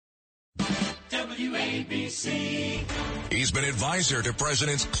WABC. He's been advisor to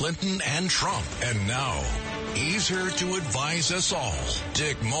Presidents Clinton and Trump, and now he's here to advise us all.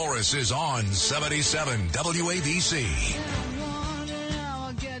 Dick Morris is on 77 WABC.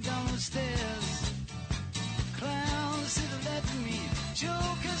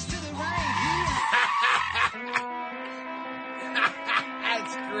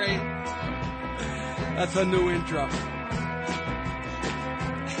 That's great. That's a new intro.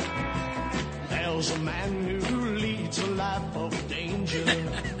 There's a man who leads a life of danger.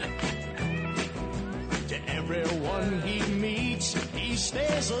 To everyone he meets, he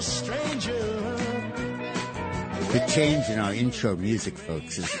stays a stranger. The change in our intro music,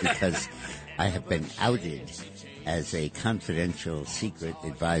 folks, is because I have been outed as a confidential secret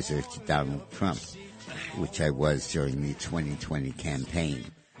advisor to Donald Trump, which I was during the 2020 campaign.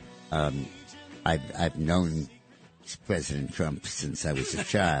 I've known President Trump since I was a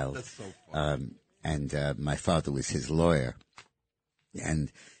child. That's so funny. And my father was his lawyer.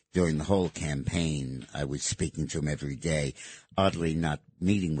 And during the whole campaign, I was speaking to him every day, oddly not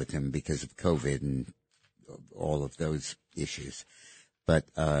meeting with him because of COVID and all of those issues. But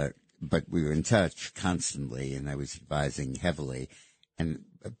we were in touch constantly, and I was advising heavily.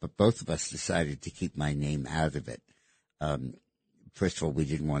 But both of us decided to keep my name out of it. First of all, we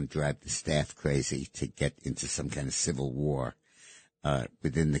didn't want to drive the staff crazy to get into some kind of civil war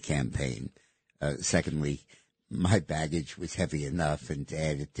within the campaign. Secondly, my baggage was heavy enough, and to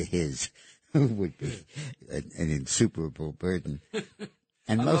add it to his would be an insuperable burden.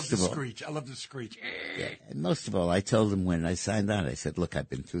 And I most love of all, screech. I love the screech. yeah, and most of all, I told him when I signed on, I said, "Look, I've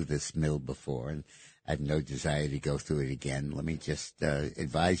been through this mill before, and I have no desire to go through it again. Let me just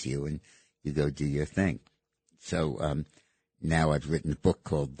advise you, and you go do your thing." So now I've written a book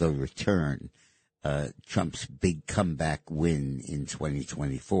called The Return, Trump's Big Comeback Win in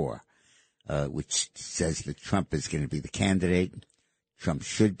 2024, which says that Trump is going to be the candidate. Trump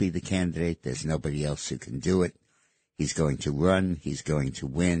should be the candidate. There's nobody else who can do it. He's going to run. He's going to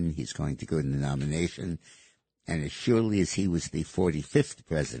win. He's going to go in the nomination. And as surely as he was the 45th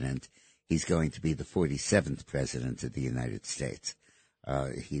president, he's going to be the 47th president of the United States.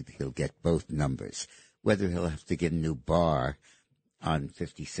 He'll get both numbers. Whether he'll have to get a new bar on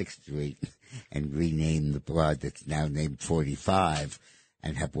 56th Street and rename the bar that's now named 45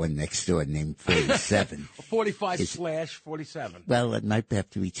 and have one next door named 47. 45/47. Well, it might have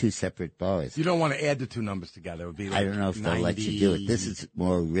to be two separate bars. You don't want to add the two numbers together. It would be like I don't know if they'll 90... let you do it. This is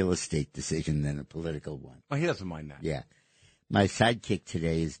more a real estate decision than a political one. Oh, he doesn't mind that. Yeah. My sidekick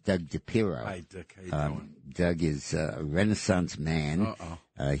today is Doug DePiro. Hi, Dick. How you doing? Doug is a Renaissance man.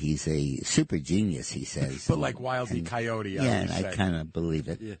 He's a super genius, he says. But like Wile E. Coyote, I Yeah, would and I say. kind of believe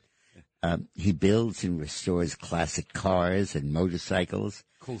it. Yeah. He builds and restores classic cars and motorcycles.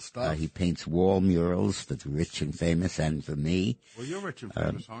 Cool stuff. He paints wall murals for the rich and famous and for me. Well, you're rich and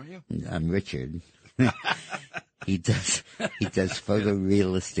famous, aren't you? I'm Richard. He does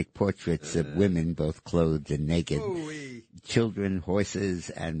photorealistic portraits of women, both clothed and naked, Ooh-wee. children,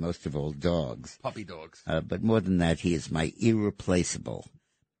 horses, and most of all, dogs. Puppy dogs. But more than that, he is my irreplaceable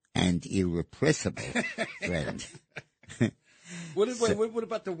and irrepressible friend. What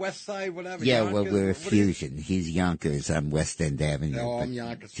about the West Side, whatever? Yeah, Yonkers? well, we're a What do you- fusion. He's Yonkers, I'm West End Avenue. No, I'm but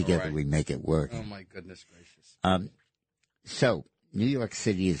Yonkers, together all right. we make it work. Oh, my goodness gracious. So, New York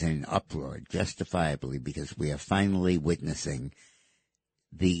City is in an uproar, justifiably, because we are finally witnessing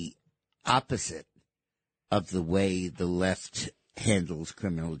the opposite of the way the left handles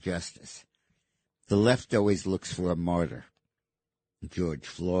criminal justice. The left always looks for a martyr. George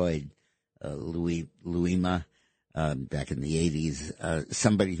Floyd, Louima, back in the 80s,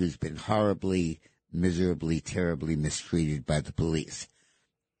 somebody who's been horribly, miserably, terribly mistreated by the police,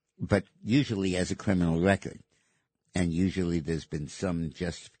 but usually has a criminal record. And usually there's been some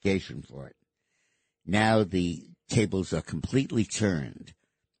justification for it. Now the tables are completely turned,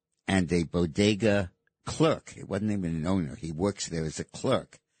 and a bodega clerk, it wasn't even an owner, he works there as a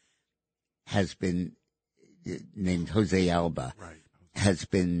clerk, has been named Jose Alba, Right. has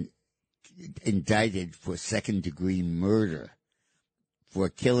been indicted for second-degree murder for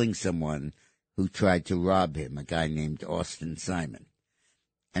killing someone who tried to rob him, a guy named Austin Simon.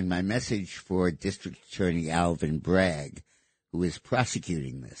 And my message for District Attorney Alvin Bragg, who is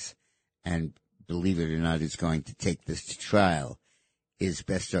prosecuting this, and believe it or not is going to take this to trial, is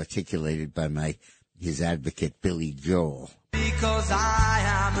best articulated by his advocate, Billy Joel. Because I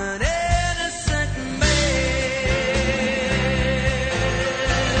am an innocent man.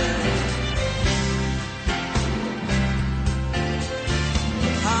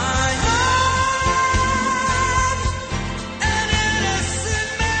 I am an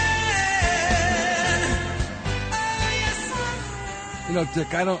innocent man.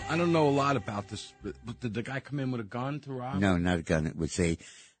 Dick, I don't know a lot about this, but did the guy come in with a gun to rob? No, not a gun. It was a,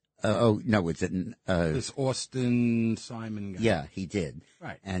 This Austin Simon guy. Yeah, he did.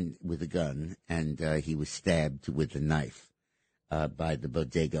 Right. And with a gun, and he was stabbed with a knife by the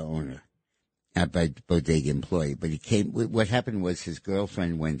bodega owner, by the bodega employee. But what happened was his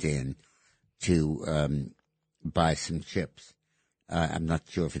girlfriend went in to buy some chips. I'm not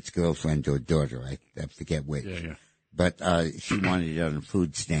sure if it's girlfriend or daughter. I forget which. Yeah. But she wanted it on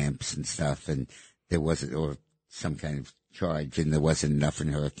food stamps and stuff, and there wasn't, or some kind of charge, and there wasn't enough in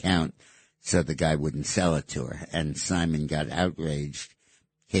her account, so the guy wouldn't sell it to her. And Simon got outraged,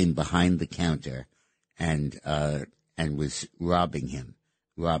 came behind the counter, and was robbing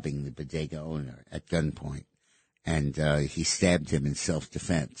the bodega owner at gunpoint, and he stabbed him in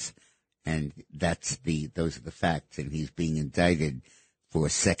self-defense. And those are the facts, and he's being indicted for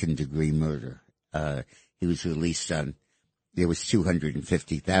second-degree murder. He was released there was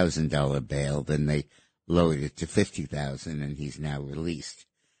 $250,000 bail, then they lowered it to $50,000, and he's now released.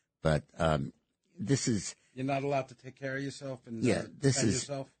 But this is... You're not allowed to take care of yourself and this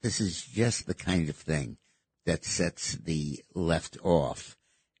is just the kind of thing that sets the left off,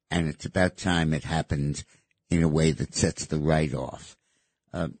 and it's about time it happened in a way that sets the right off.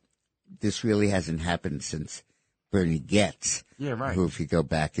 This really hasn't happened since Bernie Goetz, yeah, right. who, if you go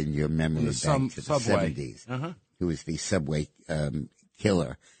back in your memory back to the subway. 70s, who was the subway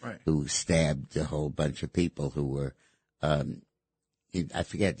killer, right, who stabbed a whole bunch of people who were, I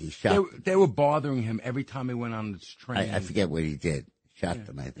forget, he shot. They were bothering him every time he went on this train. I forget what he did. Shot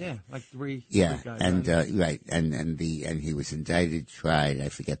them, I think. Yeah, like three Yeah, guys. and right, and he was indicted, tried. I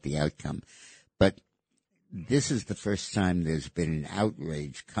forget the outcome, but this is the first time there's been an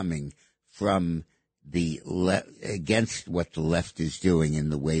outrage coming from the against what the left is doing in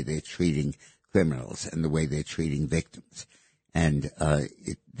the way they're treating criminals and the way they're treating victims, and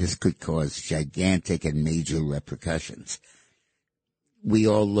this could cause gigantic and major repercussions. We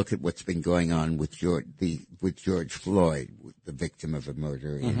all look at what's been going on with George Floyd, the victim of a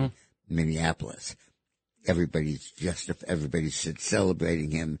murder in Minneapolis. Everybody's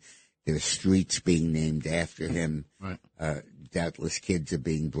celebrating him. There are streets being named after him. Right. Doubtless kids are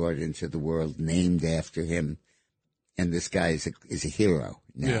being brought into the world named after him. And this guy is a hero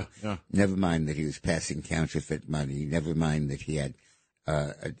now. Yeah. Never mind that he was passing counterfeit money. Never mind that he had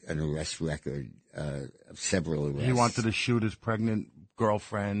an arrest record of several arrests. He wanted to shoot his pregnant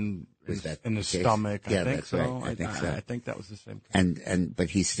girlfriend in the stomach. Yeah, I think that's so. right. I think so. I think that was the same case. But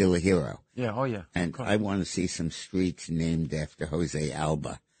he's still a hero. Yeah. Oh, yeah. And I want to see some streets named after Jose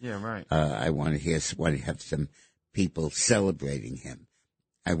Alba. Yeah, right. I want to have some people celebrating him.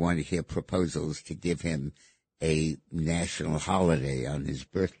 I want to hear proposals to give him a national holiday on his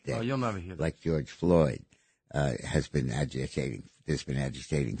birthday. Oh, you'll never hear that. Like George Floyd has been agitating. There's been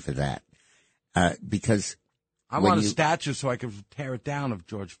agitating for that. Because I want a statue so I can tear it down of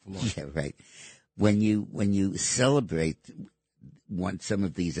George Floyd. Yeah, right. When you celebrate some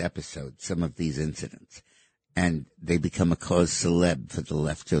of these episodes, some of these incidents, and they become a cause celeb for the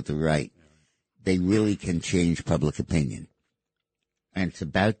left or the right, they really can change public opinion. And it's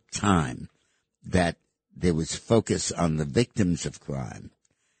about time that there was focus on the victims of crime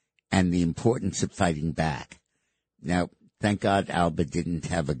and the importance of fighting back. Now, thank God Alba didn't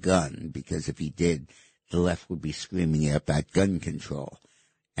have a gun, because if he did, the left would be screaming about gun control.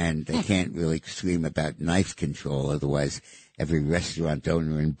 And they can't really scream about knife control, otherwise every restaurant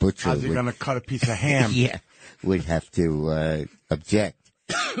owner and butcher How's he going to cut a piece of ham? Yeah, would have to object.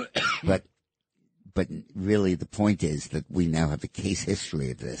 But really the point is that we now have a case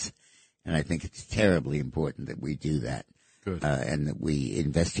history of this, and I think it's terribly important that we do that. Good. And that we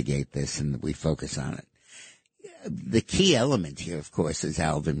investigate this and that we focus on it. The key element here, of course, is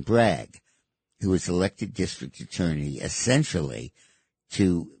Alvin Bragg, who was elected district attorney essentially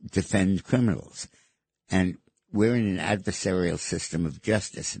to defend criminals. And we're in an adversarial system of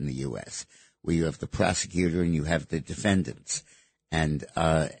justice in the U.S., where you have the prosecutor and you have the defendants, and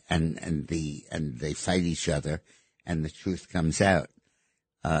they fight each other, and the truth comes out.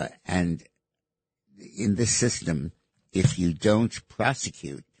 And in this system, if you don't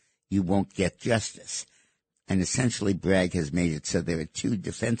prosecute, you won't get justice. And essentially, Bragg has made it so there are two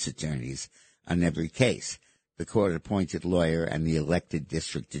defense attorneys on every case, the court-appointed lawyer and the elected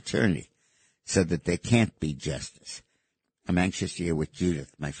district attorney, so that there can't be justice. I'm anxious to hear what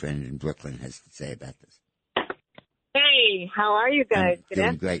Judith, my friend in Brooklyn, has to say about this. Hey, how are you guys? I'm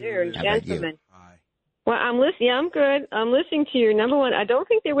doing great. How about you? Hi. Well, I'm listening. Yeah, I'm good. I'm listening to your number one. I don't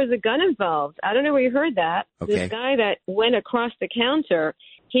think there was a gun involved. I don't know where you heard that. Okay. This guy that went across the counter,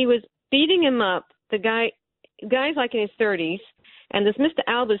 he was beating him up. The guy's like in his 30s, And this Mr.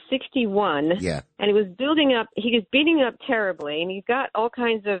 Alba's 61. Yeah. And he was beating up terribly, and he's got all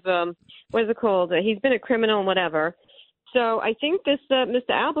kinds of, what is it called? He's been a criminal and whatever. So I think this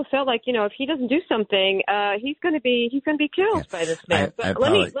Mr. Alba felt like, if he doesn't do something, he's going to be killed by this man. I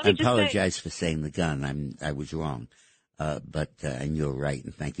Let me just apologize for saying the gun. I was wrong, and you're right,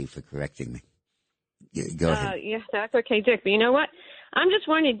 and thank you for correcting me. Go ahead. Yeah, that's okay, Dick. But you know what? I'm just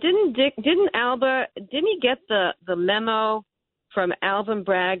wondering, didn't he get the memo from Alvin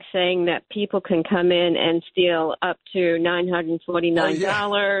Bragg saying that people can come in and steal up to $949?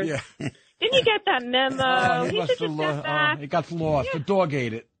 Yeah. Didn't you get that memo? He should just step back. It got lost. The dog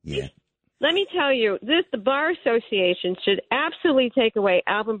ate it. Yeah. Let me tell you, the Bar Association should absolutely take away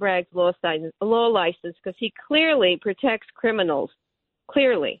Alvin Bragg's law license because he clearly protects criminals.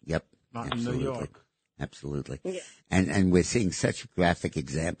 Clearly. Yep. Not Absolutely. in New York. Absolutely. Yeah. And we're seeing such a graphic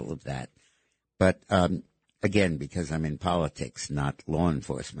example of that. But again, because I'm in politics, not law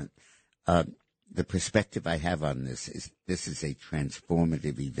enforcement, the perspective I have on this is a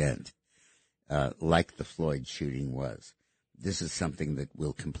transformative event. Like the Floyd shooting was. This is something that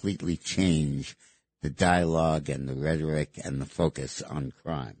will completely change the dialogue and the rhetoric and the focus on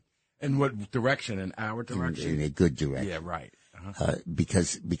crime. In what direction? In our direction? In a good direction. Yeah, right.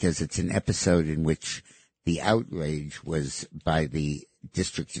 Because it's an episode in which the outrage was by the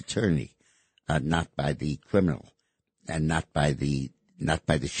district attorney, not by the criminal, and not by the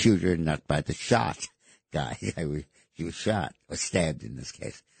shooter, not by the shot guy. He was shot or stabbed in this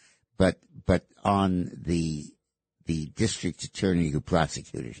case. But on the district attorney who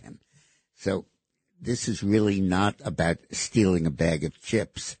prosecuted him. So this is really not about stealing a bag of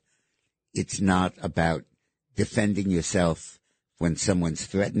chips. It's not about defending yourself when someone's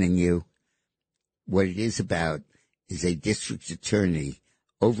threatening you. What it is about is a district attorney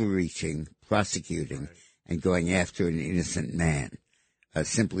overreaching, prosecuting, and going after an innocent man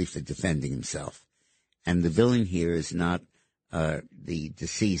simply for defending himself. And the villain here is not the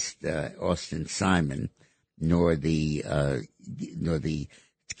deceased Austin Simon, nor the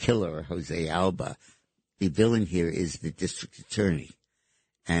killer Jose Alba. The villain here is the district attorney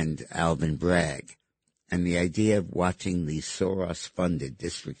and Alvin Bragg. And the idea of watching these Soros-funded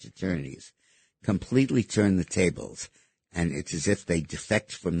district attorneys completely turn the tables, and it's as if they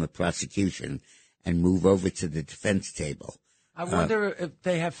defect from the prosecution and move over to the defense table. I wonder if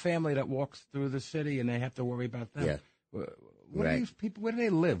they have family that walks through the city and they have to worry about them. Yeah. What are these people? Where do they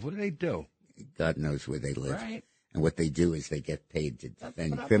live? What do they do? God knows where they live. Right. And what they do is they get paid to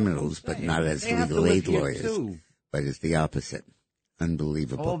defend criminals, but not as They have to legal live aid here, lawyers, too. but as the opposite.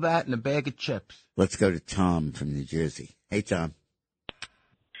 Unbelievable. All that and a bag of chips. Let's go to Tom from New Jersey. Hey, Tom.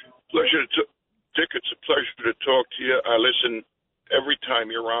 Dick, it's a pleasure to talk to you. I listen every time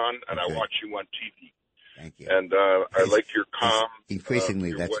you're on, and Okay. I watch you on TV. Thank you. And I like your calm. Increasingly,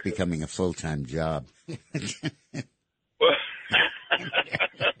 your that's way. becoming a full-time job. Well,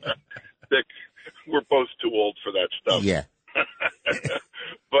 Dick, we're both too old for that stuff. Yeah.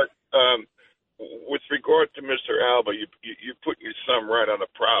 But with regard to Mr. Alba, you put your thumb right on the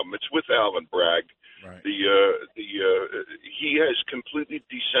problem. It's with Alvin Bragg. Right. He has completely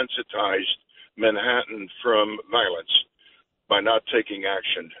desensitized Manhattan from violence by not taking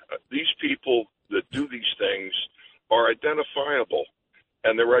action. These people that do these things are identifiable,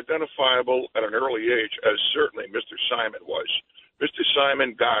 and they're identifiable at an early age, as certainly Mr. Simon was. Mr.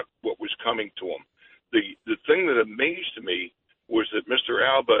 Simon got what was coming to him. The thing that amazed me was that Mr.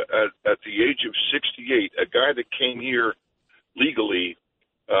 Alba, at the age of 68, a guy that came here legally,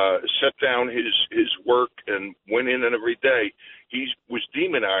 set down his work and went in every day, he was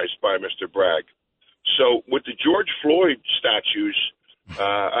demonized by Mr. Bragg. So with the George Floyd statues,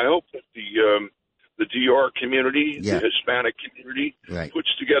 I hope that the DR community, Yeah. the Hispanic community, Right.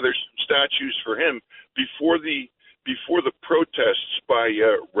 puts together some statues for him before the protests by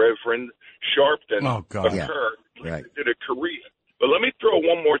Reverend Sharpton occur. Yeah. Right. Did a Korea. But let me throw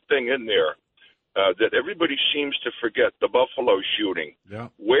one more thing in there that everybody seems to forget: the Buffalo shooting. Yeah.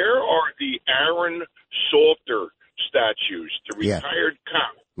 Where are the Aaron Salter statues, the Yeah. retired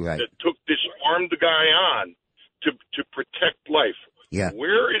cop Right. that disarmed the guy on to protect life? Yeah.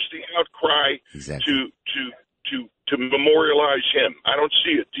 Where is the outcry Exactly. to memorialize him? I don't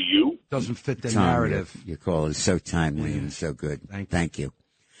see it. Do you? Doesn't fit the Tom, narrative. Your call is so timely and so good. Thank you.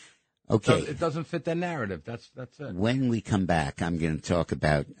 Okay. It doesn't fit the narrative. That's it. When we come back, I'm going to talk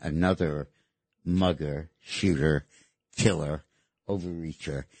about another mugger, shooter, killer,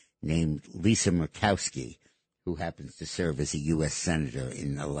 overreacher named Lisa Murkowski, who happens to serve as a U.S. Senator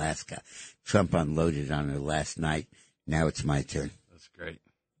in Alaska. Trump unloaded on her last night. Now it's my turn. That's great.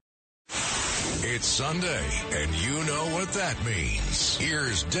 It's Sunday, and you know what that means.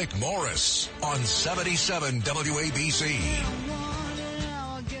 Here's Dick Morris on 77 WABC.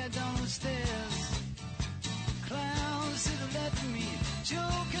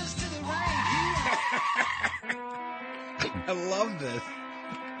 I love this.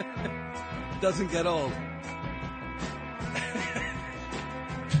 Doesn't get old.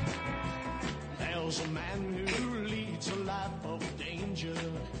 There's a man who leads a life of danger.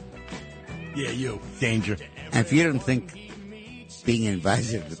 Yeah, you. Danger. And if you don't think being an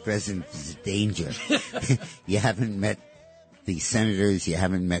advisor to the president is a danger, you haven't met the senators, you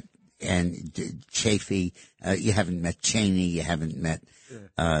haven't met Chafee, you haven't met Cheney, you haven't met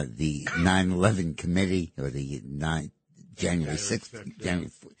the 9/11 committee or the January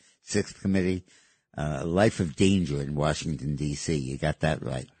 6th committee. Life of danger in Washington, D.C. You got that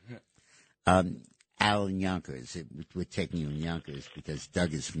right. Al in Yonkers. We're taking you in Yonkers because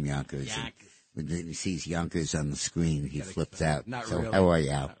Doug is from Yonkers. And when he sees Yonkers on the screen, he flips out. So really. how are you,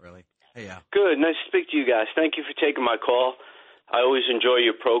 Al? Not really. Hey, Al. Good. Nice to speak to you guys. Thank you for taking my call. I always enjoy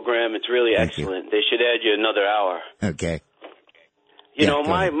your program. It's really excellent. They should add you another hour. Okay. You know,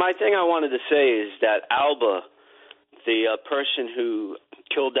 my thing I wanted to say is that Alba, the person who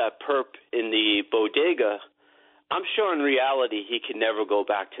killed that perp in the bodega, I'm sure in reality he can never go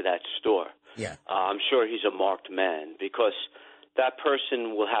back to that store. Yeah. I'm sure he's a marked man because that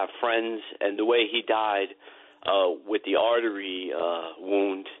person will have friends, and the way he died with the artery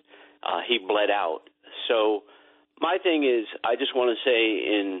wound, he bled out. So my thing is, I just want to say,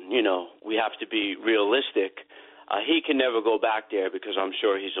 we have to be realistic. He can never go back there because I'm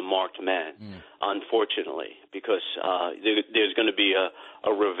sure he's a marked man, unfortunately, because there's going to be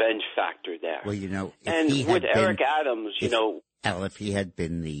a revenge factor there. Well, and with Eric Adams, Al, if he had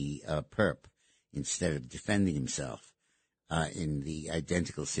been the perp instead of defending himself in the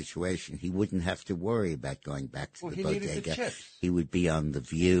identical situation, he wouldn't have to worry about going back to the bodega. He would be on The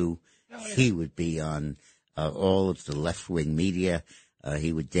View. Oh, yeah. He would be on all of the left-wing media.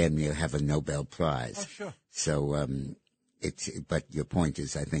 He would damn near have a Nobel Prize. Oh, sure. So, but your point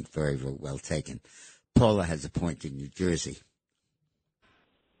is, I think, very, very well taken. Paula has a point in New Jersey.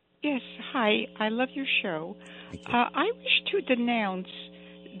 Yes, hi. I love your show. I wish to denounce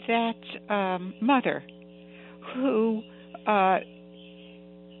that mother who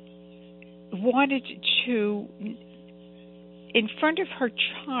wanted to, in front of her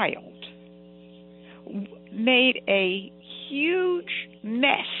child, made a huge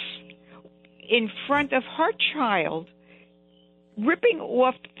mess in front of her child, ripping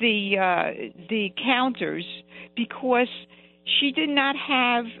off the counters because she did not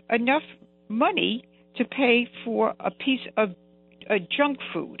have enough money to pay for a piece of junk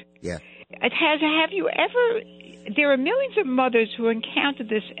food. Yeah. Have you ever? There are millions of mothers who encounter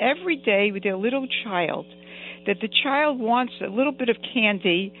this every day with their little child, that the child wants a little bit of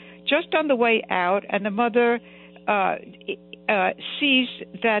candy just on the way out, and the mother sees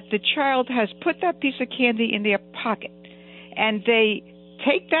that the child has put that piece of candy in their pocket, and they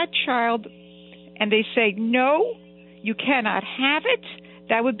take that child and they say, "No, you cannot have it.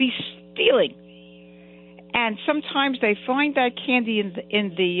 That would be stealing." And sometimes they find that candy in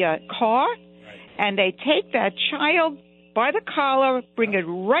the car, and they take that child by the collar, bring it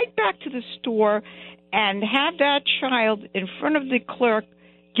right back to the store, and have that child in front of the clerk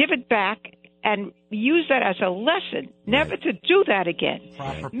give it back and use that as a lesson, never to do that again.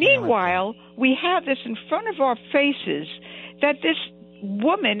 Meanwhile, we have this in front of our faces, that this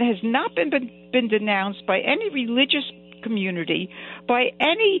woman has not been denounced by any religious community, by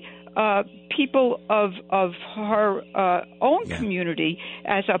any people of her own community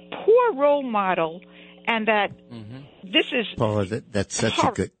as a poor role model, and that this is Paula. That's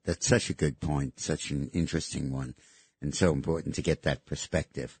such a good point, such an interesting one, and so important to get that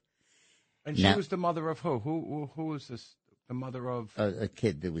perspective. And she was the mother of who? Who was this? The mother of a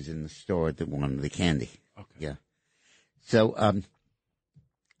kid that was in the store that wanted the candy. Okay. Yeah. So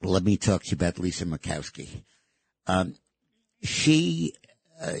let me talk to you about Lisa Murkowski. She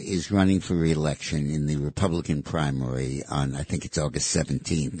is running for re-election in the Republican primary on, I think it's August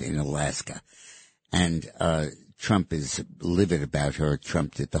 17th in Alaska. And Trump is livid about her.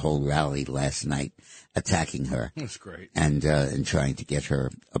 Trump did the whole rally last night attacking her. That's great. And trying to get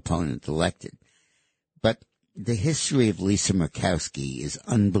her opponent elected. But the history of Lisa Murkowski is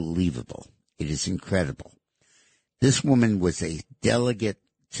unbelievable. It is incredible. This woman was a delegate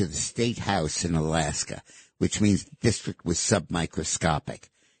to the state house in Alaska, which means the district was submicroscopic.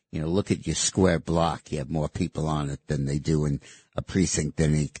 Look at your square block. You have more people on it than they do in a precinct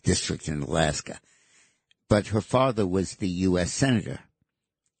than a district in Alaska. But her father was the U.S. Senator.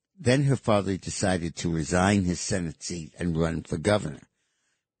 Then her father decided to resign his Senate seat and run for governor.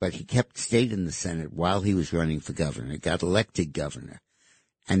 But he stayed in the Senate while he was running for governor, got elected governor,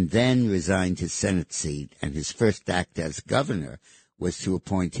 and then resigned his Senate seat. And his first act as governor was to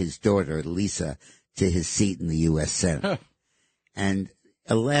appoint his daughter, Lisa, to his seat in the U.S. Senate. And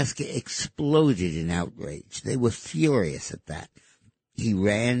Alaska exploded in outrage. They were furious at that. He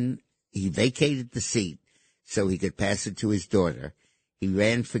vacated the seat so he could pass it to his daughter. He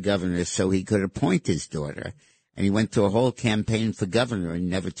ran for governor so he could appoint his daughter. And he went to a whole campaign for governor and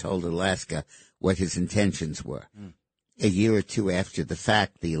never told Alaska what his intentions were. A year or two after the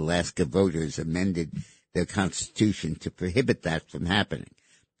fact, the Alaska voters amended their constitution to prohibit that from happening,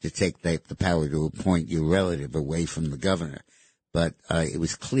 to take the power to appoint your relative away from the governor. But it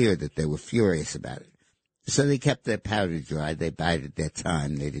was clear that they were furious about it. So they kept their powder dry. They bided their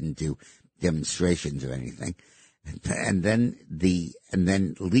time. They didn't do demonstrations or anything. And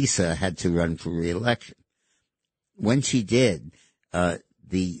then Lisa had to run for re-election. When she did,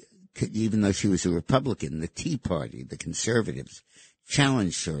 even though she was a Republican, the Tea Party, the conservatives,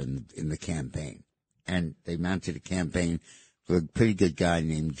 challenged her in the campaign. And they mounted a campaign for a pretty good guy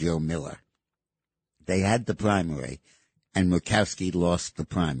named Joe Miller. They had the primary, and Murkowski lost the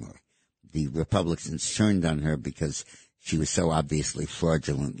primary. The Republicans turned on her because she was so obviously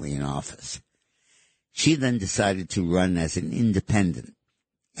fraudulently in office. She then decided to run as an independent.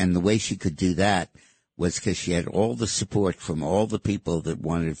 And the way she could do that was because she had all the support from all the people that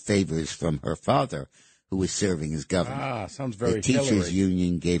wanted favors from her father, who was serving as governor. Sounds very The teachers' Hillary.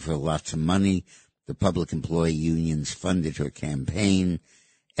 union gave her lots of money. The public employee unions funded her campaign.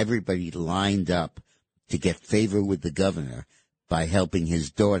 Everybody lined up to get favor with the governor by helping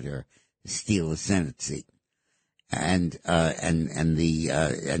his daughter steal a Senate seat. And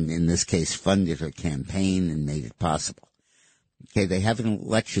in this case funded her campaign and made it possible. Okay, they have an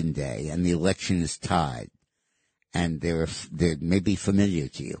election day, and the election is tied. And they may be familiar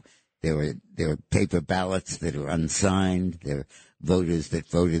to you. There are paper ballots that are unsigned. There are voters that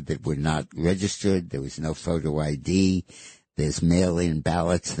voted that were not registered. There was no photo ID. There's mail-in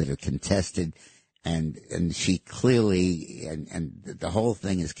ballots that are contested. And she clearly, and the whole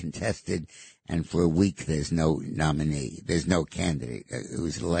thing is contested. And for a week, there's no nominee. There's no candidate who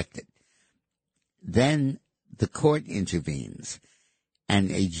is elected. Then the court intervenes,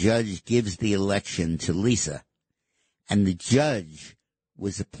 and a judge gives the election to Lisa. And the judge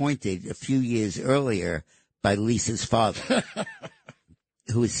was appointed a few years earlier by Lisa's father,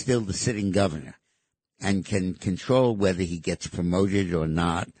 who is still the sitting governor, and can control whether he gets promoted or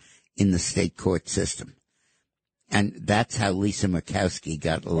not in the state court system. And that's how Lisa Murkowski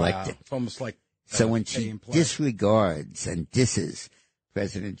got elected. Wow. It's almost like so when she play. disregards and disses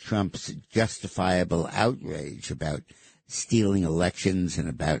President Trump's justifiable outrage about stealing elections and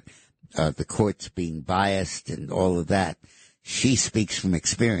about the courts being biased and all of that, she speaks from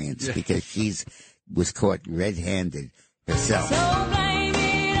experience because was caught red-handed herself. So blame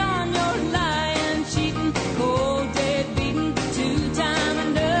it on your lying, cheating, cold, dead beating, two-time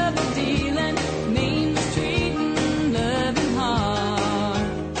and double dealing, mean mistreating, loving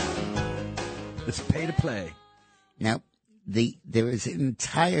hard. It's pay to play. Now, there is an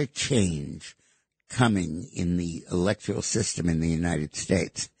entire change coming in the electoral system in the United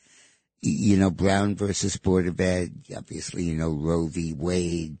States. You know, Brown versus Board of Ed, obviously, you know, Roe v.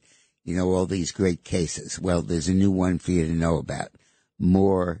 Wade, you know, all these great cases. Well, there's a new one for you to know about,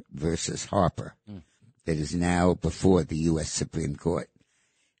 Moore versus Harper, that is now before the U.S. Supreme Court.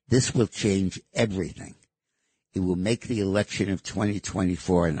 This will change everything. It will make the election of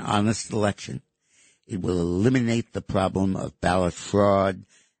 2024 an honest election. It will eliminate the problem of ballot fraud,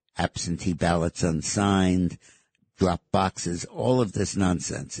 absentee ballots unsigned, drop boxes. All of this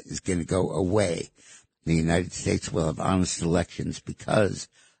nonsense is going to go away. The United States will have honest elections because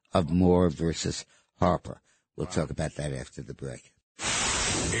of Moore versus Harper. We'll talk about that after the break.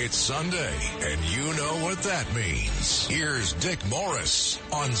 It's Sunday, and you know what that means. Here's Dick Morris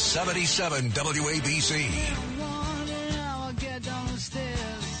on 77 WABC.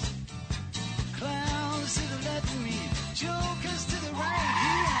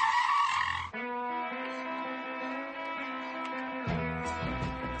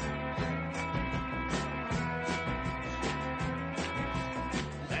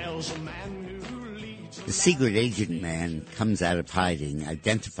 The secret agent man comes out of hiding,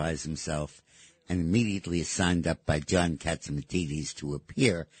 identifies himself, and immediately is signed up by John Catsimatidis to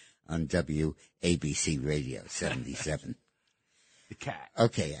appear on WABC Radio 77. The cat.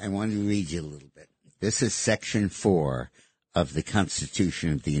 Okay, I want to read you a little bit. This is Section 4 of the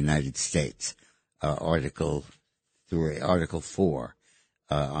Constitution of the United States, Article 4.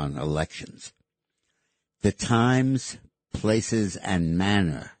 on elections. The times, places, and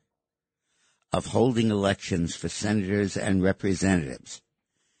manner of holding elections for senators and representatives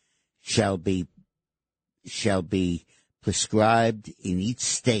shall be prescribed in each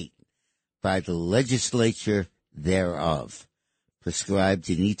state by the legislature thereof. Prescribed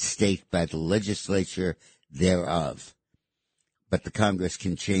in each state by the legislature thereof. But the Congress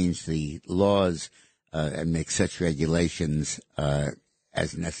can change the laws and make such regulations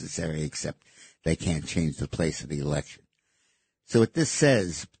as necessary, except they can't change the place of the election. So what this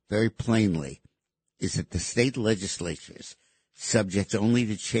says very plainly is that the state legislatures, subject only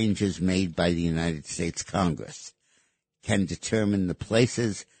to changes made by the United States Congress, can determine the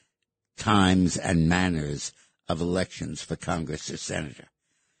places, times, and manners of elections for Congress or senator.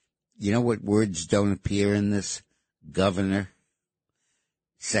 You know what words don't appear in this? Governor,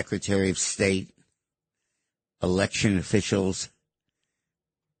 Secretary of State, election officials,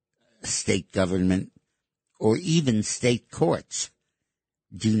 state government, or even state courts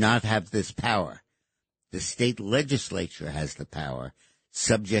do not have this power. The state legislature has the power,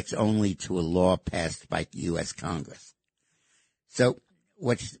 subject only to a law passed by the U.S. Congress. So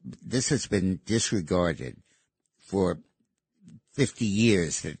this has been disregarded for 50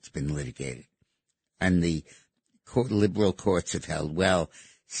 years that it's been litigated. And the liberal courts have held, well,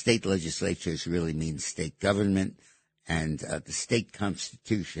 state legislatures really mean state government, and the state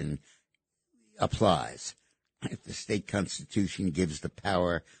constitution applies. If the state constitution gives the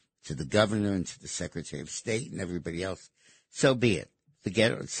power to the governor and to the Secretary of State and everybody else, so be it.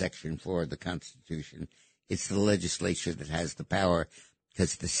 Forget Section 4 of the Constitution. It's the legislature that has the power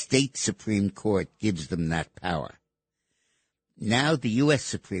because the state Supreme Court gives them that power. Now the U.S.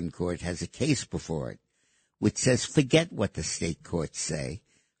 Supreme Court has a case before it which says forget what the state courts say,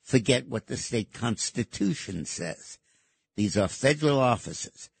 forget what the state constitution says. These are federal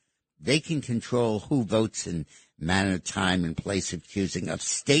offices. They can control who votes in manner, time, and place of choosing of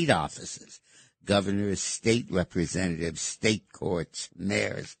state offices, governors, state representatives, state courts,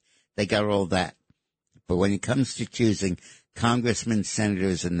 mayors. They got all that. But when it comes to choosing congressmen,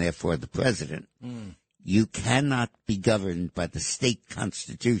 senators, and therefore the president, you cannot be governed by the state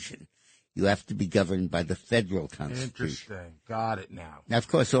constitution. You have to be governed by the federal constitution. Interesting. Got it now. Now, of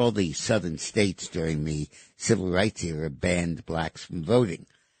course, all the southern states during the civil rights era banned blacks from voting.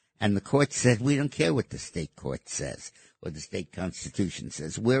 And the court said, we don't care what the state court says or the state constitution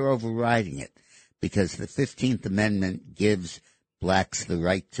says. We're overriding it because the 15th Amendment gives blacks the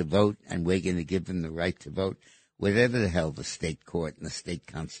right to vote, and we're going to give them the right to vote whatever the hell the state court and the state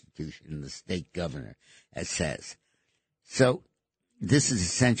constitution and the state governor says. So this is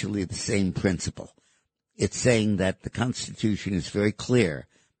essentially the same principle. It's saying that the Constitution is very clear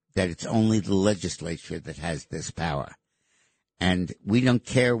that it's only the legislature that has this power. And we don't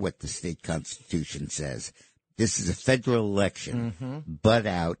care what the state constitution says. This is a federal election. Butt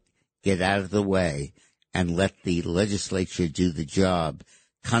out, get out of the way, and let the legislature do the job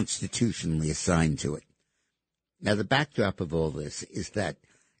constitutionally assigned to it. Now, the backdrop of all this is that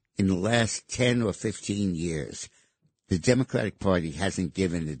in the last 10 or 15 years, the Democratic Party hasn't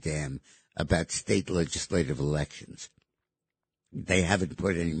given a damn about state legislative elections. They haven't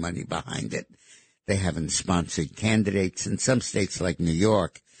put any money behind it. They haven't sponsored candidates. In some states like New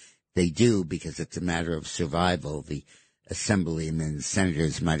York, they do because it's a matter of survival. The assemblymen and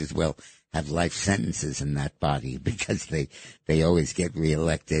senators might as well have life sentences in that body because they always get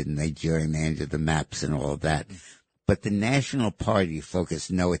reelected and they gerrymander the maps and all of that. But the National Party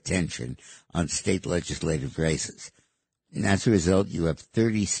focused no attention on state legislative races. And as a result, you have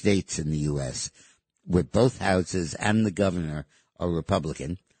 30 states in the U.S. where both houses and the governor are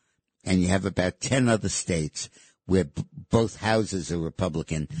Republican. And you have about 10 other states where both houses are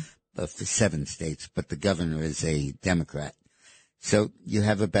Republican, for 7 states, but the governor is a Democrat. So you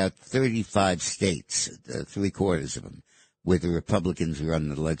have about 35 states, 3/4 of them, where the Republicans run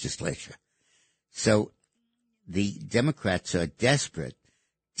the legislature. So the Democrats are desperate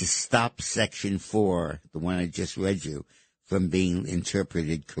to stop Section 4, the one I just read you, from being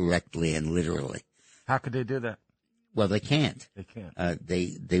interpreted correctly and literally. How could they do that? Well, they can't. They can't.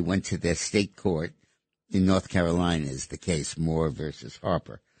 They went to their state court in North Carolina is the case, Moore versus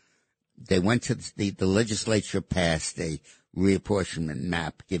Harper. They went to the legislature passed a reapportionment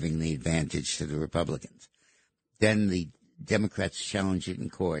map giving the advantage to the Republicans. Then the Democrats challenged it in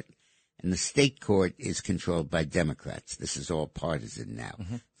court, and the state court is controlled by Democrats. This is all partisan now.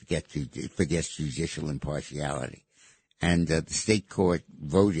 Forget judicial impartiality. And the state court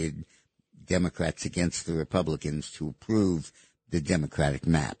voted Democrats against the Republicans to approve the Democratic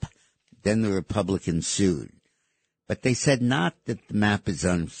map. Then the Republicans sued. But they said not that the map is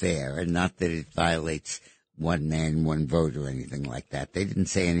unfair and not that it violates one man, one vote or anything like that. They didn't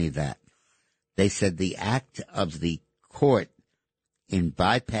say any of that. They said the act of the court in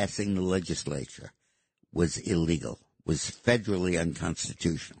bypassing the legislature was illegal, was federally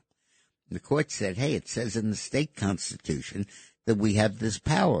unconstitutional. The court said, hey, it says in the state constitution that we have this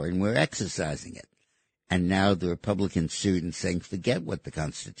power and we're exercising it. And now the Republicans sued and saying, forget what the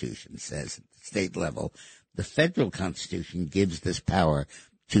Constitution says at the state level. The federal Constitution gives this power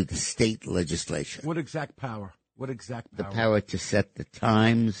to the state legislature. What exact power? What exact power? The power to set the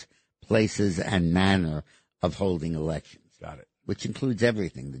times, places, and manner of holding elections. Got it. Which includes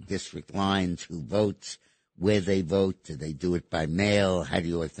everything, the district lines, who votes, where they vote, do they do it by mail, how do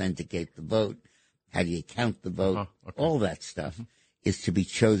you authenticate the vote, how do you count the vote, all that stuff is to be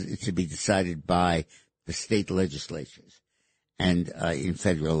chosen, to be decided by the state legislatures and in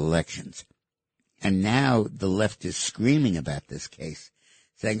federal elections. And now the left is screaming about this case,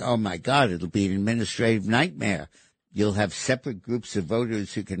 saying, oh, my God, it'll be an administrative nightmare. You'll have separate groups of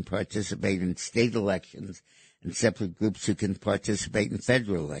voters who can participate in state elections and separate groups who can participate in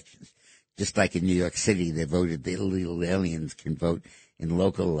federal elections. Just like in New York City, the illegal aliens can vote in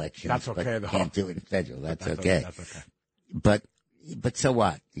local elections. That's okay, but can't do it in federal. That's okay. That's okay. But so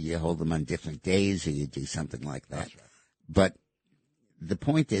what? You hold them on different days or you do something like that. That's right. But the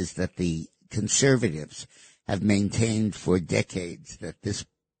point is that the conservatives have maintained for decades that this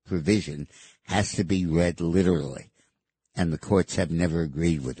provision has to be read literally, and the courts have never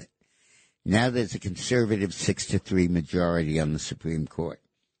agreed with it. Now there's a conservative 6-3 majority on the Supreme Court.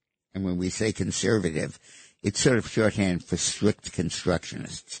 And when we say conservative, it's sort of shorthand for strict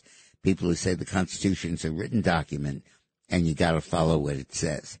constructionists, people who say the Constitution is a written document and you got to follow what it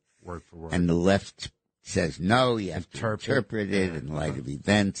says. Word for word. And the left says, no, you have to interpret it in light of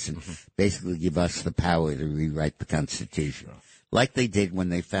events and basically give us the power to rewrite the Constitution, like they did when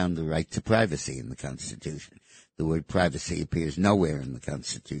they found the right to privacy in the Constitution. The word privacy appears nowhere in the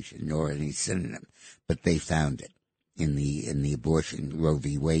Constitution, nor any synonym, but they found it in the abortion Roe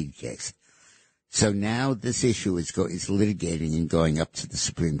v. Wade case. So now this issue is litigating and going up to the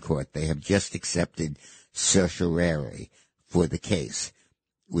Supreme Court. They have just accepted certiorari for the case,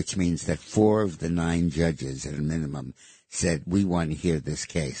 which means that 4 of the 9 judges at a minimum said, we want to hear this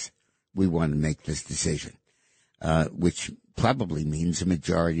case. We want to make this decision, which probably means a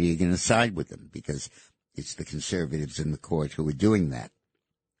majority are going to side with them because it's the conservatives in the court who are doing that.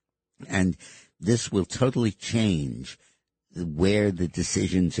 And this will totally change where the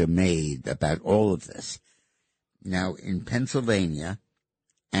decisions are made about all of this. Now, in Pennsylvania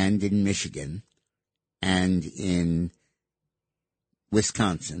and in Michigan and in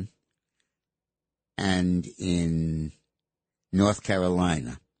Wisconsin and in North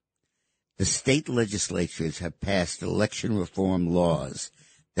Carolina, the state legislatures have passed election reform laws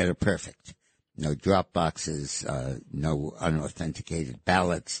that are perfect. No drop boxes, no unauthenticated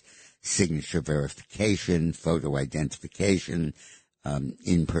ballots, signature verification, photo identification,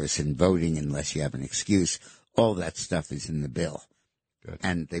 in-person voting unless you have an excuse. All that stuff is in the bill. Good.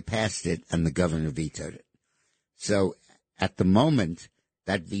 And they passed it, and the governor vetoed it. So at the moment,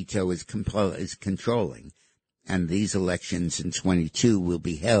 that veto is controlling, and these elections in 22 will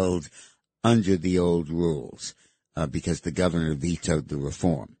be held under the old rules because the governor vetoed the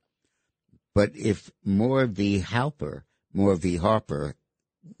reform. But if Moore v. Harper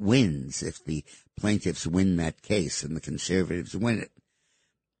wins, if the plaintiffs win that case and the conservatives win it,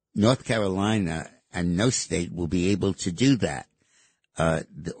 North Carolina and no state will be able to do that.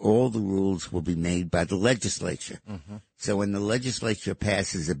 All the rules will be made by the legislature. Mm-hmm. So when the legislature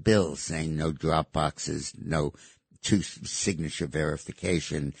passes a bill saying no drop boxes, no two-signature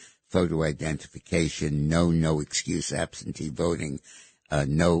verification, photo identification, no excuse absentee voting,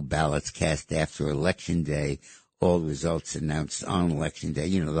 no ballots cast after Election Day, all results announced on Election Day,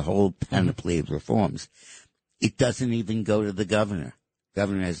 the whole panoply of reforms. It doesn't even go to the governor.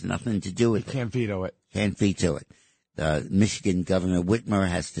 Governor has nothing to do with it. Can't veto it. Can't veto it. Michigan Governor Whitmer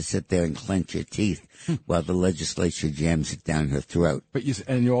has to sit there and clench her teeth while the legislature jams it down her throat. But you're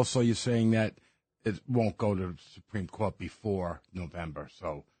saying that it won't go to the Supreme Court before November,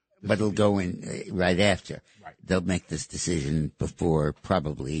 so. But it'll go in right after. Right. They'll make this decision before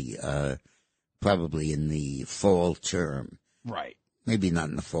probably in the fall term. Right. Maybe not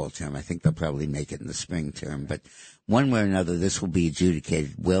in the fall term. I think they'll probably make it in the spring term. But one way or another, this will be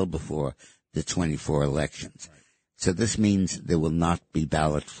adjudicated well before the 24 elections. Right. So this means there will not be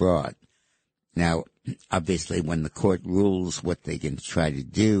ballot fraud. Now, obviously, when the court rules, what they can try to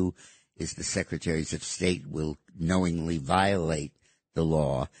do is the secretaries of state will knowingly violate the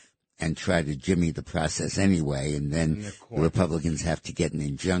law and try to jimmy the process anyway, and then the Republicans have to get an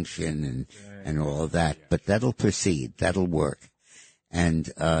injunction and all of that. But that'll proceed. That'll work.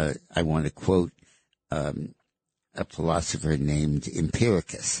 And I want to quote a philosopher named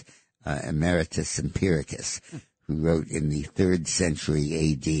Empiricus, Emeritus Empiricus, who wrote in the 3rd century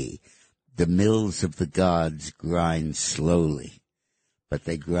A.D., "The mills of the gods grind slowly, but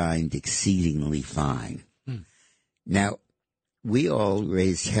they grind exceedingly fine." Now, we all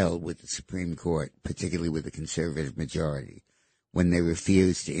raised hell with the Supreme Court, particularly with the conservative majority, when they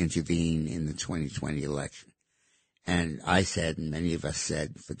refused to intervene in the 2020 election. And I said, and many of us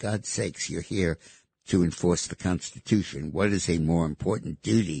said, for God's sakes, you're here to enforce the Constitution. What is a more important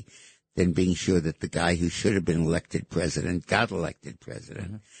duty than being sure that the guy who should have been elected president got elected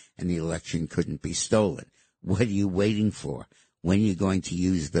president and the election couldn't be stolen? What are you waiting for? When are you going to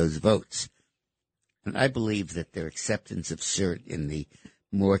use those votes? And I believe that their acceptance of cert in the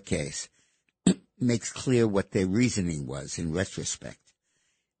Moore case makes clear what their reasoning was in retrospect.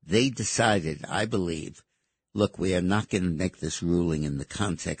 They decided, I believe, look, we are not going to make this ruling in the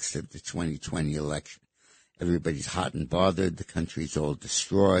context of the 2020 election. Everybody's hot and bothered. The country's all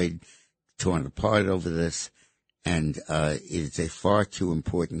destroyed, torn apart over this. And it is a far too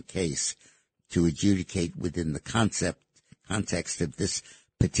important case to adjudicate within the context of this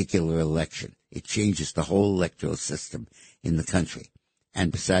particular election. It changes the whole electoral system in the country.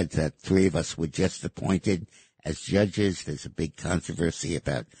 And besides that, 3 of us were just appointed as judges. There's a big controversy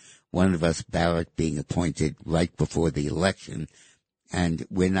about one of us, Barrett, being appointed right before the election. And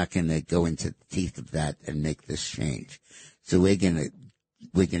we're not going to go into the teeth of that and make this change. So we're going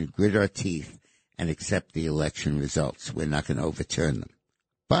to grit our teeth and accept the election results. We're not going to overturn them.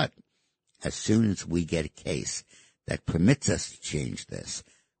 But as soon as we get a case that permits us to change this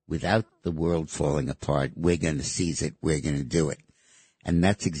without the world falling apart, we're going to seize it. We're going to do it. And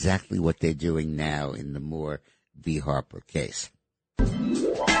that's exactly what they're doing now in the Moore v. Harper case.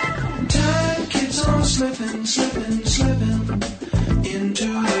 Time keeps on slipping, slipping, slipping into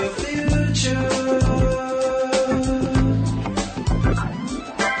the future.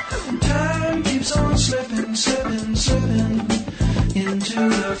 Time keeps on slipping, slipping, slipping into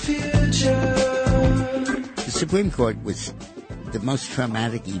the future. The Supreme Court was the most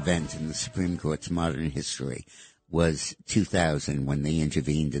traumatic event in the Supreme Court's modern history was 2000 when they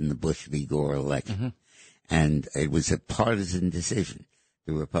intervened in the Bush v. Gore election. And it was a partisan decision.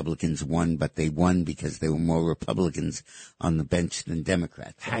 The Republicans won, but they won because there were more Republicans on the bench than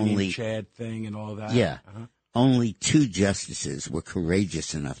Democrats. Hanging Chad thing and all that. Yeah. Only 2 justices were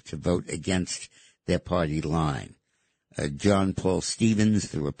courageous enough to vote against their party line. John Paul Stevens,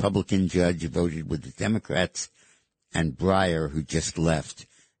 the Republican judge, voted with the Democrats, and Breyer, who just left,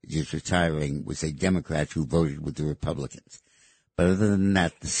 just retiring, was a Democrat who voted with the Republicans. But other than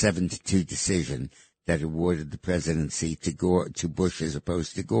that, the 7-2 decision that awarded the presidency to Bush as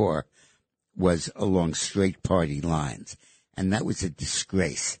opposed to Gore was along straight party lines. And that was a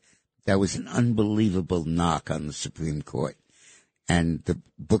disgrace. That was an unbelievable knock on the Supreme Court. And the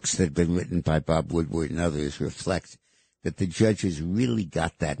books that have been written by Bob Woodward and others reflect that the judges really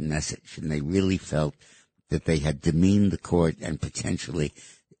got that message, and they really felt that they had demeaned the court and potentially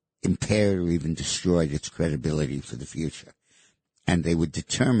impaired or even destroyed its credibility for the future. And they were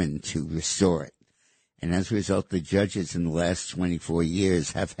determined to restore it. And as a result, the judges in the last 24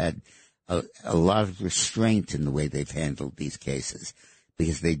 years have had a lot of restraint in the way they've handled these cases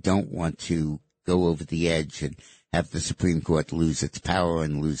because they don't want to go over the edge and have the Supreme Court lose its power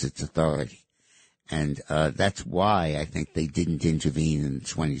and lose its authority. And that's why I think they didn't intervene in the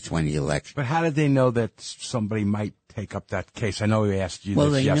 2020 election. But how did they know that somebody might take up that case? I know we asked you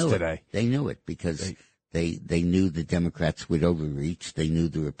this yesterday. They knew it because they knew the Democrats would overreach. They knew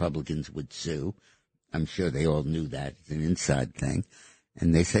the Republicans would sue. I'm sure they all knew that. It's an inside thing.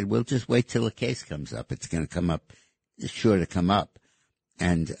 And they said, we'll just wait till a case comes up. It's going to come up. It's sure to come up.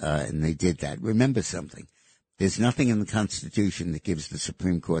 And they did that. Remember something. There's nothing in the Constitution that gives the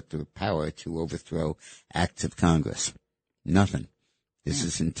Supreme Court the power to overthrow acts of Congress. Nothing. This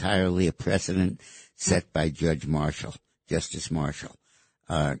is entirely a precedent set by Justice Marshall.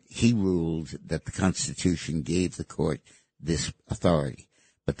 He ruled that the Constitution gave the court this authority,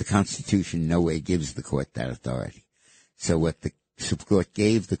 but the Constitution no way gives the court that authority. So what the Supreme Court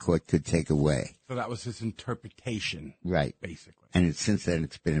gave, the court could take away. So that was his interpretation. Right. Basically. And since then,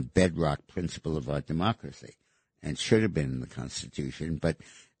 it's been a bedrock principle of our democracy. And should have been in the Constitution, but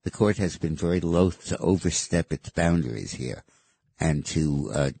the court has been very loath to overstep its boundaries here and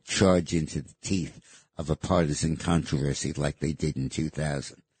to charge into the teeth of a partisan controversy like they did in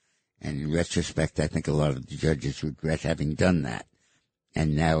 2000. And in retrospect, I think a lot of the judges regret having done that.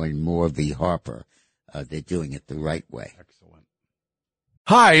 And now in Moore v. Harper, they're doing it the right way.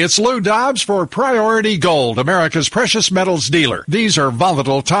 Hi, it's Lou Dobbs for Priority Gold, America's precious metals dealer. These are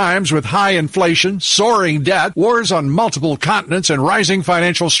volatile times with high inflation, soaring debt, wars on multiple continents, and rising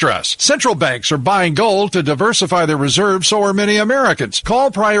financial stress. Central banks are buying gold to diversify their reserves, so are many Americans.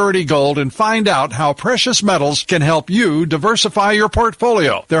 Call Priority Gold and find out how precious metals can help you diversify your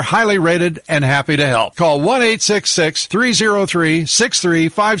portfolio. They're highly rated and happy to help. Call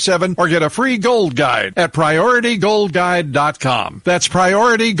 1-866-303-6357 or get a free gold guide at PriorityGoldGuide.com. That's PriorityGoldGuide.com.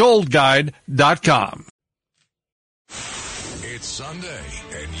 It's Sunday,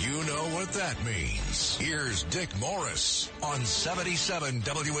 and you know what that means. Here's Dick Morris on 77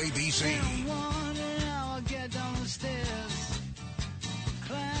 WABC. I'll get down the stairs.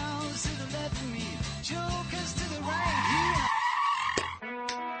 Clowns to the left of me, jokers to the right.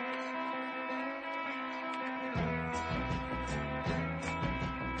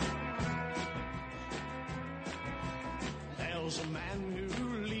 There's a man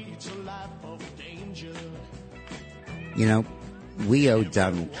who leads a life of danger. You know, we owe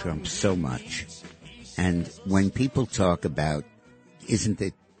Donald Trump so much. And when people talk about,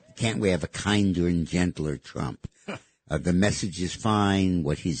 can't we have a kinder and gentler Trump? The message is fine,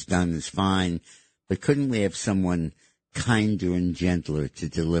 what he's done is fine, but couldn't we have someone kinder and gentler to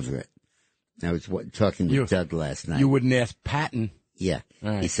deliver it? I was talking with Doug last night. You wouldn't ask Patton. Yeah.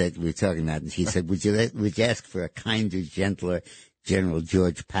 Right. He said, we were talking about it. He said, would you ask for a kinder, gentler General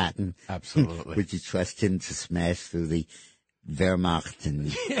George Patton? Absolutely. Would you trust him to smash through the Wehrmacht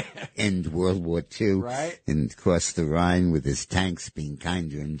and end World War II? Right. And cross the Rhine with his tanks being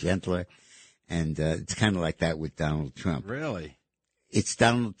kinder and gentler? And it's kind of like that with Donald Trump. Really? It's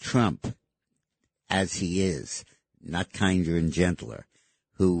Donald Trump, as he is, not kinder and gentler,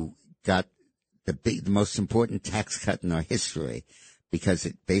 who got the most important tax cut in our history because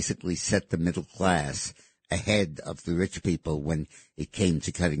it basically set the middle class ahead of the rich people when it came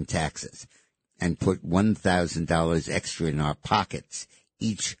to cutting taxes, and put $1,000 extra in our pockets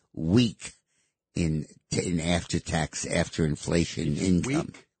each week in after-tax, after-inflation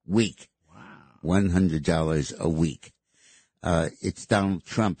income. Week. Wow. $100 a week. It's Donald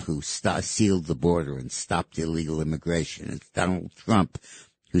Trump who sealed the border and stopped illegal immigration. It's Donald Trump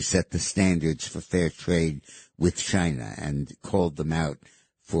who set the standards for fair trade with China and called them out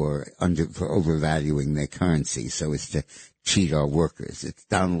for overvaluing their currency so as to cheat our workers. It's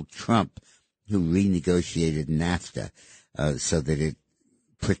Donald Trump who renegotiated NAFTA so that it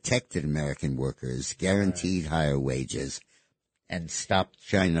protected American workers, guaranteed higher wages, and stopped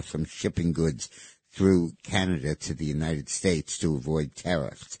China from shipping goods through Canada to the United States to avoid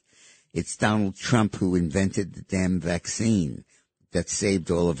tariffs. It's Donald Trump who invented the damn vaccine that saved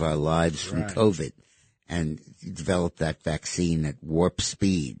all of our lives from COVID and developed that vaccine at warp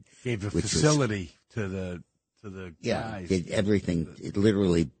speed. Gave a facility to the guys. Did everything. It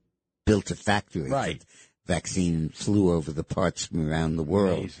literally built a factory. Right. Vaccine and flew over the parts from around the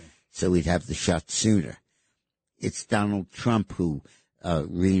world. Amazing. So we'd have the shot sooner. It's Donald Trump who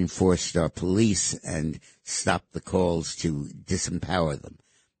reinforced our police and stopped the calls to disempower them.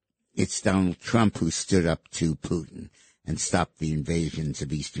 It's Donald Trump who stood up to Putin and stopped the invasions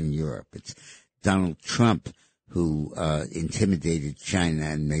of Eastern Europe. It's Donald Trump who intimidated China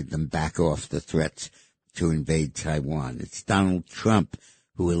and made them back off the threats to invade Taiwan. It's Donald Trump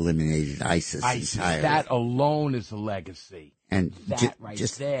who eliminated ISIS entirely. That alone is a legacy. And that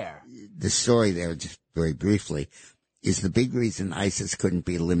just there. The story there, just very briefly, is the big reason ISIS couldn't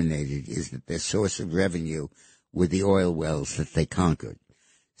be eliminated is that their source of revenue were the oil wells that they conquered.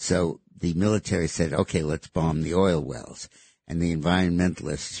 So the military said, okay, let's bomb the oil wells. And the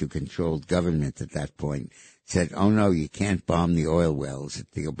environmentalists who controlled government at that point said, oh, no, you can't bomb the oil wells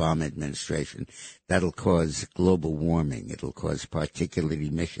at the Obama administration. That'll cause global warming. It'll cause particulate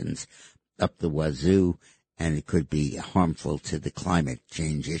emissions up the wazoo, and it could be harmful to the climate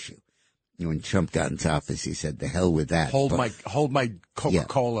change issue. When Trump got into office, he said, the hell with that. Hold my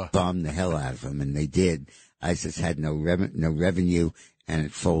Coca-Cola. Yeah, bomb the hell out of them, and they did. ISIS had no revenue, and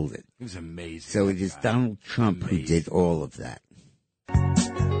it folded. It was amazing. So it is Donald Trump who did all of that.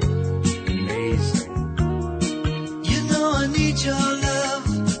 Amazing. You know I need your love.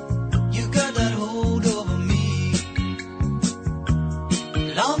 You got that hold over me.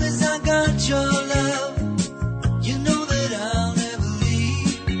 Long as I got your love, you know that I'll never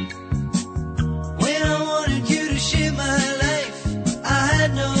leave. When I wanted you to share my life, I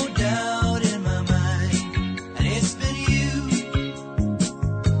had no doubt in my mind. And it's been you,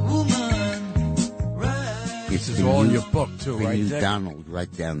 woman, right? This is all in your book, too, right, You Dick? Donald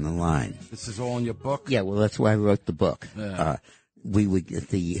right down the line. This is all in your book? Yeah, well, that's why I wrote the book. Yeah. we would get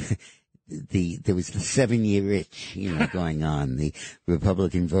there was the 7-year itch, going on. The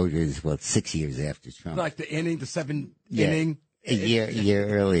Republican voters, 6 years after Trump. Like the inning, the seven inning. A year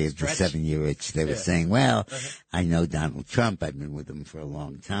earlier, Stretch. the 7-year itch, they were saying, well, I know Donald Trump. I've been with him for a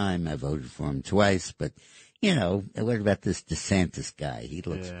long time. I voted for him twice. But, what about this DeSantis guy? He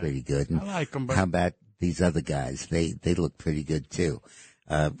looks pretty good. And I like him. But how about these other guys? They look pretty good, too.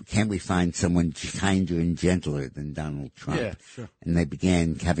 Can't we find someone kinder and gentler than Donald Trump? Yeah, sure. And they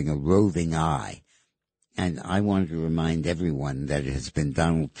began having a roving eye. And I wanted to remind everyone that it has been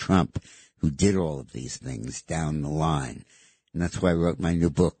Donald Trump who did all of these things down the line. And that's why I wrote my new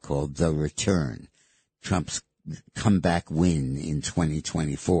book called The Return, Trump's Comeback Win in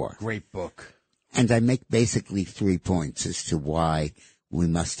 2024. Great book. And I make basically 3 points as to why we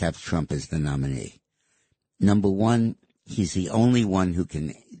must have Trump as the nominee. Number one, he's the only one who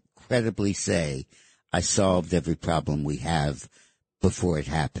can credibly say, I solved every problem we have before it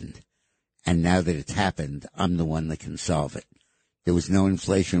happened. And now that it's happened, I'm the one that can solve it. There was no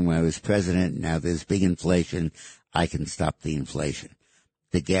inflation when I was president. Now there's big inflation. I can stop the inflation.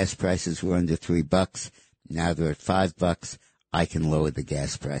 The gas prices were under $3. Now they're at $5. I can lower the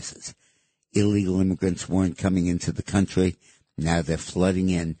gas prices. Illegal immigrants weren't coming into the country. Now they're flooding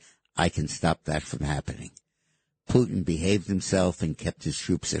in. I can stop that from happening. Putin behaved himself and kept his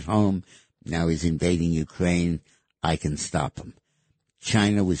troops at home. Now he's invading Ukraine. I can stop him.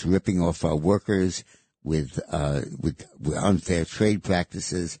 China was ripping off our workers with unfair trade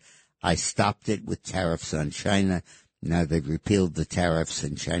practices. I stopped it with tariffs on China. Now they've repealed the tariffs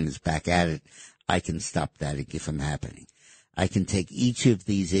and China's back at it. I can stop that from happening. I can take each of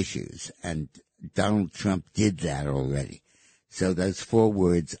these issues, and Donald Trump did that already. So those 4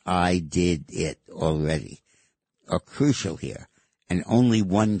 words, I did it already, are crucial here. And only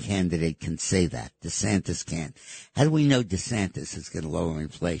one candidate can say that. DeSantis can't. How do we know DeSantis is going to lower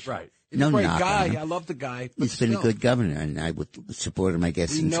inflation? Right. No Great knock guy. on him. I love the guy. He's been a good governor, and I would support him, I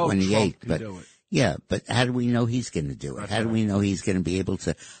guess, in 28. Trump can do it. Yeah, but how do we know he's going to do it? How do we know he's going to be able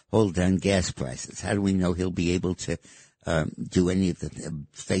to hold down gas prices? How do we know he'll be able to do any of the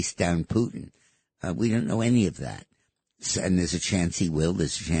face down Putin? We don't know any of that. So, and there's a chance he will,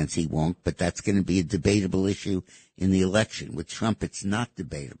 there's a chance he won't, but that's going to be a debatable issue in the election. With Trump, it's not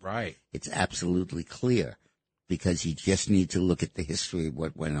debatable. Right. It's absolutely clear because you just need to look at the history of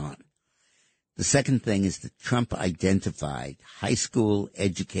what went on. The second thing is that Trump identified high school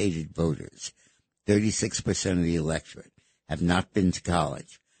educated voters, 36% of the electorate, have not been to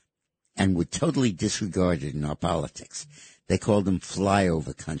college and were totally disregarded in our politics. They called them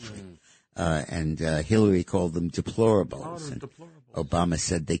flyover country. And Hillary called them deplorables. And Obama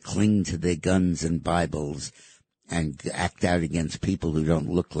said they cling to their guns and Bibles and act out against people who don't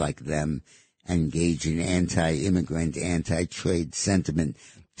look like them, engage in anti-immigrant, anti-trade sentiment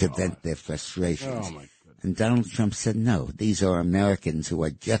to vent their frustrations. Oh, my goodness. And Donald Trump said, no, these are Americans who are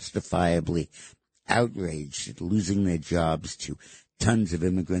justifiably outraged at losing their jobs to tons of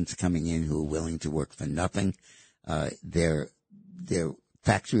immigrants coming in who are willing to work for nothing. They're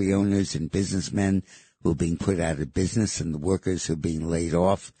factory owners and businessmen who are being put out of business and the workers who are being laid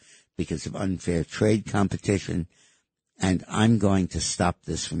off because of unfair trade competition. And I'm going to stop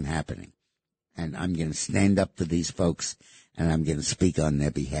this from happening. And I'm going to stand up for these folks and I'm going to speak on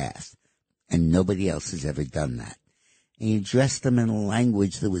their behalf. And nobody else has ever done that. And he addressed them in a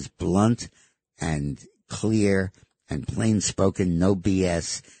language that was blunt and clear and plain spoken, no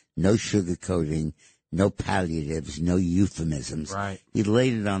BS, no sugarcoating, no palliatives, no euphemisms. Right. He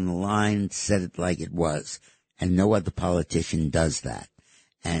laid it on the line, said it like it was. And no other politician does that.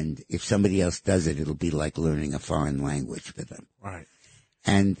 And if somebody else does it, it'll be like learning a foreign language for them. Right.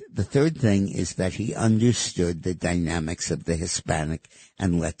 And the third thing is that he understood the dynamics of the Hispanic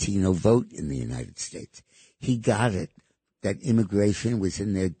and Latino vote in the United States. He got it that immigration was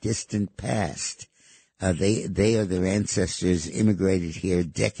in their distant past. They or their ancestors immigrated here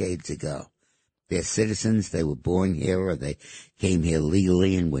decades ago. They're citizens, they were born here, or they came here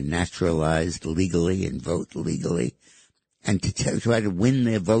legally and were naturalized legally and vote legally. And to try to win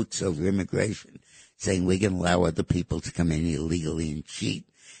their votes over immigration, saying we can allow other people to come in illegally and cheat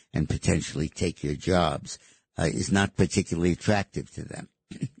and potentially take your jobs, is not particularly attractive to them.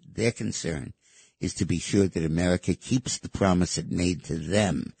 Their concern is to be sure that America keeps the promise it made to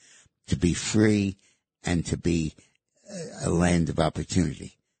them to be free and to be a land of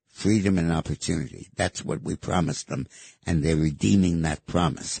opportunity. Freedom and opportunity. That's what we promised them, and they're redeeming that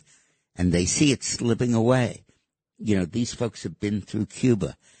promise. And they see it slipping away. You know, these folks have been through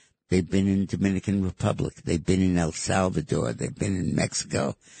Cuba. They've been in Dominican Republic. They've been in El Salvador. They've been in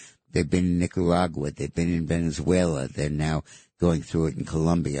Mexico. They've been in Nicaragua. They've been in Venezuela. They're now going through it in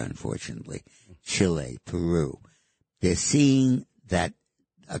Colombia, unfortunately. Chile, Peru. They're seeing that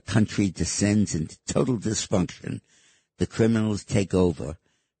a country descends into total dysfunction. The criminals take over.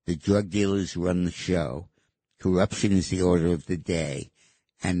 The drug dealers run the show. Corruption is the order of the day.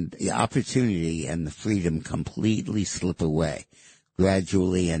 And the opportunity and the freedom completely slip away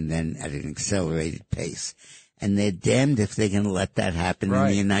gradually and then at an accelerated pace. And they're damned if they're going to let that happen in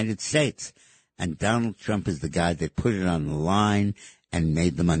the United States. And Donald Trump is the guy that put it on the line and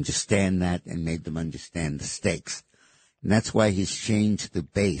made them understand that and made them understand the stakes. And that's why he's changed the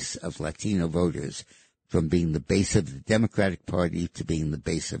base of Latino voters from being the base of the Democratic Party to being the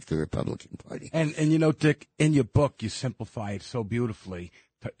base of the Republican Party. And you know, Dick, in your book, you simplify it so beautifully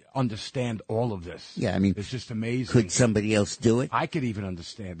to understand all of this. Yeah, I mean, it's just amazing. Could somebody else do it? I could even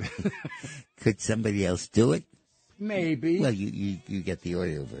understand it. Could somebody else do it? Maybe. Well, you get the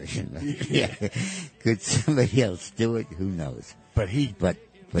audio version, right? Yeah. Could somebody else do it? Who knows? But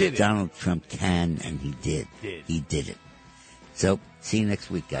Donald Trump can, and he did. He did it. So, see you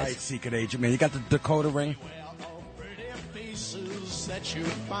next week, guys. All right, Secret Agent, man. You got the Dakota ring? Faces that you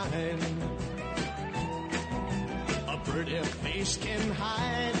find. A pretty face can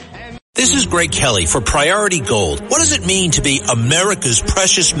hide. This is Greg Kelly for Priority Gold. What does it mean to be America's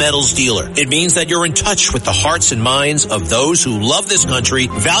precious metals dealer? It means that you're in touch with the hearts and minds of those who love this country,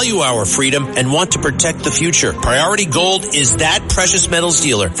 value our freedom, and want to protect the future. Priority Gold is that precious metals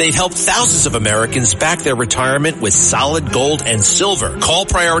dealer. They've helped thousands of Americans back their retirement with solid gold and silver. Call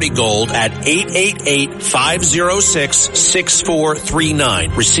Priority Gold at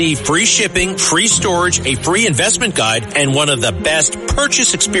 888-506-6439. Receive free shipping, free storage, a free investment guide, and one of the best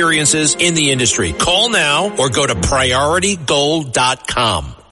purchase experiences in the industry. Call now or go to PriorityGold.com.